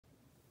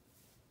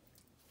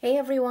Hey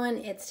everyone,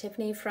 it's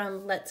Tiffany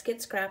from Let's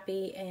Get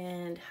Scrappy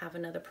and have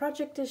another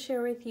project to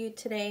share with you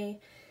today.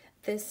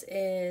 This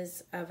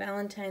is a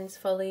Valentine's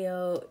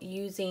folio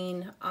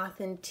using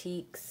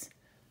Authentique's,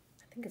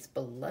 I think it's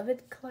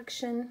Beloved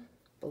collection,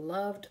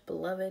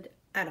 Beloved,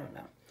 I don't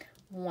know,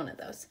 one of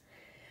those.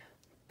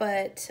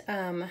 But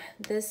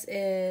this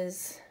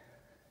is,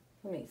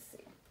 let me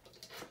see,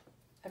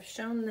 I've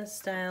shown this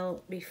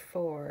style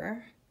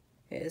before.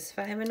 It is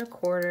 5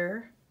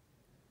 1/4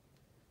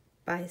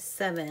 by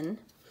 7.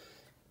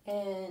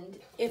 And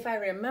if I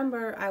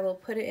remember, I will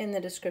put it in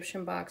the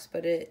description box,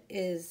 but it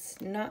is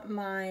not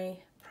my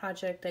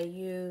project. I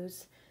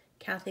use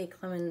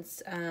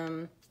KWClement's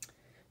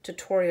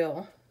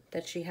tutorial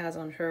that she has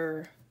on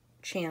her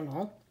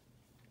channel.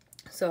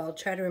 So I'll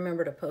try to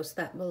remember to post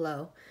that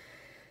below.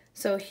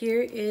 So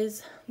here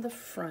is the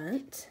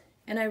front,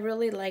 and I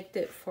really liked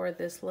it for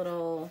this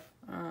little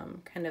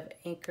kind of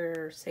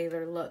anchor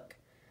sailor look.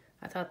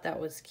 I thought that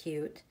was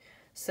cute.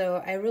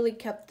 So I really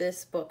kept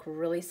this book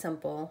really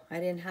simple. I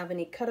didn't have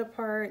any cut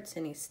aparts,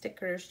 any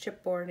stickers,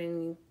 chipboard,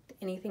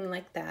 anything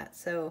like that.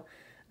 So,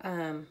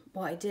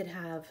 well, I did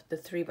have the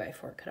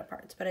 3x4 cut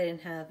aparts, but I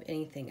didn't have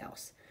anything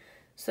else.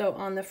 So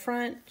on the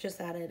front,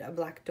 just added a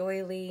black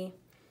doily.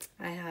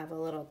 I have a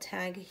little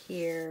tag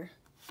here,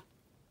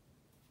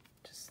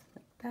 just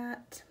like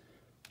that.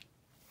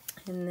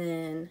 And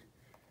then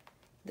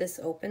this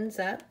opens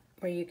up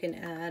where you can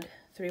add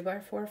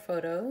 3x4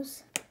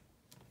 photos.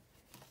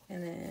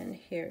 And then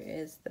here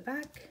is the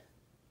back.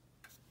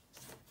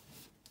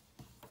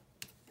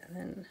 And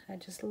then I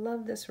just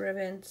love this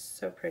ribbon, it's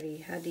so pretty,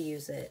 had to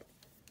use it.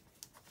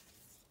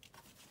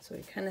 So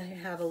we kind of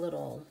have a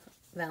little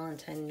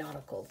Valentine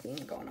nautical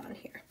theme going on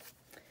here.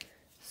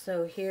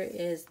 So here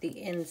is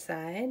the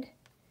inside.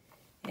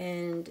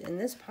 And in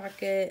this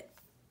pocket,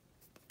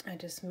 I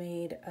just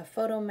made a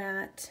photo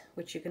mat,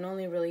 which you can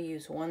only really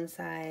use one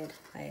side.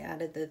 I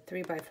added the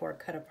 3x4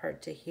 cut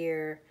apart to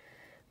here.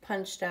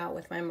 Punched out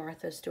with my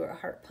Martha Stewart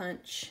heart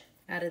punch,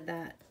 added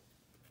that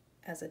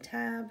as a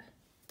tab,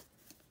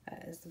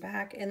 as the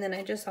back, and then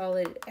I just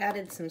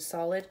added some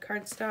solid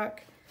cardstock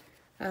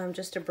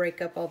just to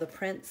break up all the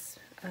prints,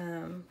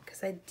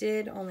 because I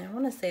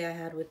want to say I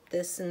had with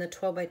this in the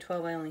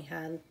 12x12, I only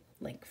had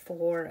like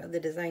 4 of the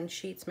design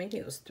sheets, maybe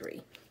it was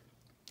 3.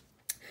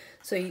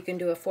 So you can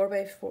do a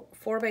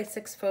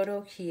 4x6 photo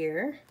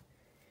here,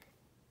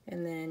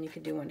 and then you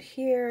could do one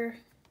here.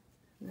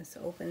 And this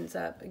opens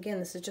up. Again,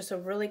 this is just a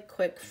really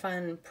quick,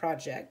 fun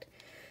project.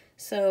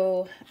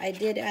 So I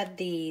did add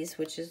these,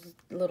 which is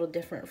a little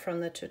different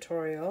from the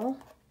tutorial.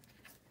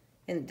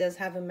 And it does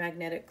have a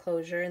magnetic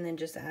closure, and then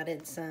just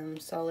added some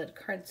solid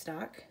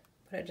cardstock.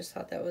 But I just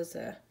thought that was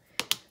a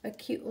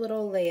cute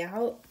little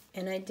layout.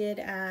 And I did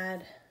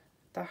add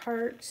the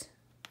heart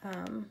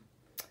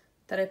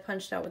that I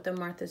punched out with the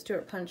Martha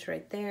Stewart punch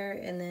right there.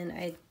 And then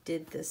I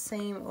did the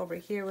same over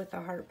here with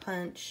the heart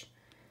punch.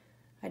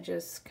 I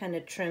just kind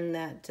of trimmed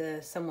that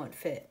to somewhat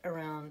fit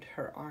around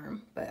her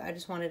arm, but I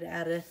just wanted to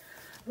add a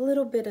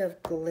little bit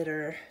of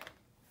glitter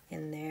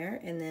in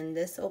there. And then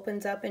this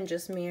opens up and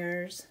just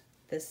mirrors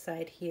this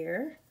side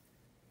here.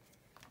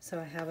 So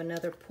I have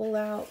another pull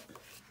out,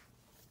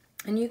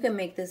 and you can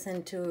make this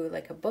into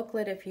like a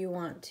booklet if you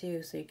want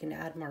to, so you can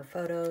add more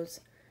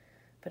photos,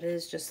 but it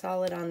is just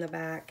solid on the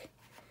back.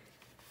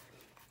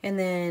 And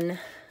then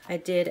I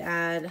did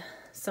add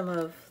some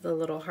of the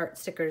little heart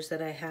stickers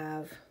that I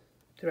have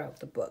throughout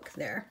the book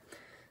there.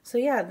 So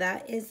yeah,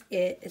 that is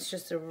it. It's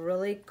just a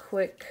really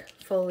quick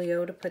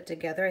folio to put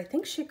together. I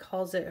think she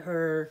calls it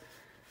her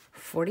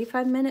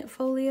 45-minute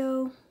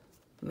folio,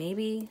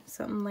 maybe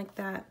something like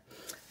that.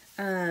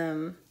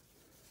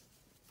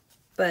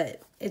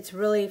 But it's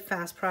really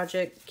fast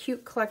project,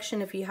 cute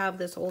collection if you have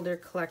this older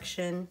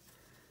collection.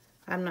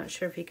 I'm not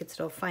sure if you could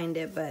still find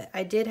it, but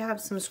I did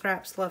have some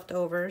scraps left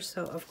over,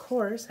 so of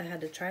course I had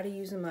to try to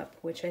use them up,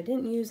 which I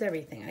didn't use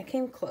everything. I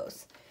came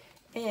close.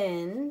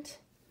 And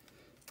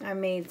I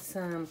made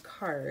some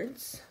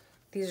cards.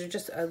 These are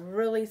just a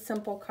really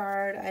simple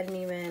card. I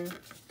didn't even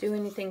do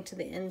anything to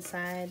the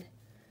inside.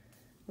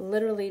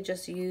 Literally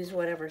just used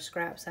whatever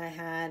scraps I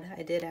had.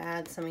 I did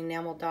add some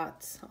enamel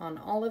dots on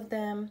all of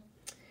them.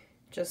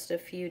 Just a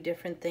few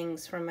different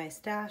things from my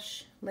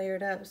stash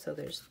layered up. So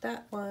there's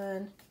that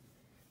one.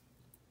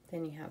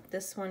 Then you have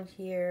this one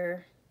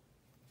here.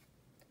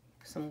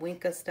 Some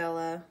Winka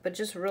Stella, but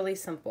just really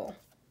simple.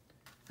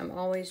 I'm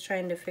always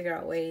trying to figure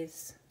out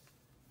ways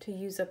to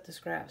use up the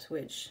scraps,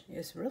 which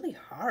is really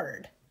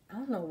hard. I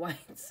don't know why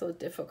it's so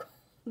difficult.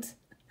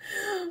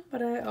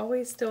 But I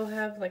always still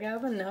have, like, I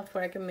have enough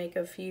where I can make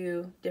a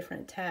few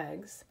different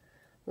tags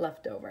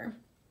left over.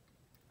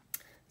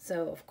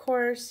 So, of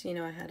course, you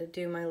know, I had to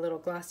do my little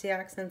glossy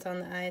accents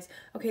on the eyes.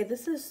 Okay,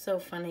 this is so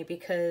funny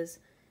because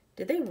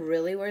did they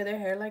really wear their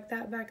hair like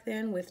that back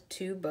then with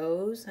 2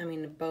 bows? I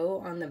mean, a bow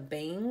on the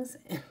bangs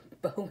and a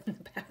bow in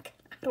the back.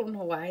 I don't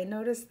know why I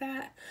noticed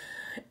that.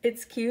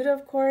 It's cute,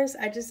 of course.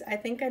 I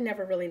think I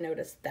never really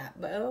noticed that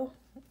bow,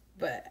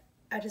 but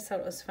I just thought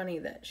it was funny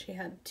that she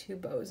had 2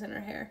 bows in her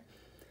hair.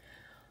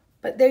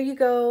 But there you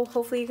go.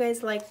 Hopefully you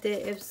guys liked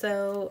it. If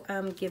so,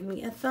 give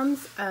me a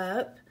thumbs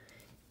up.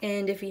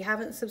 And if you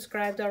haven't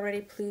subscribed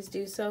already, please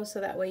do so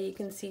that way you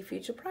can see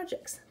future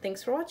projects.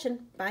 Thanks for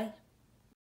watching. Bye.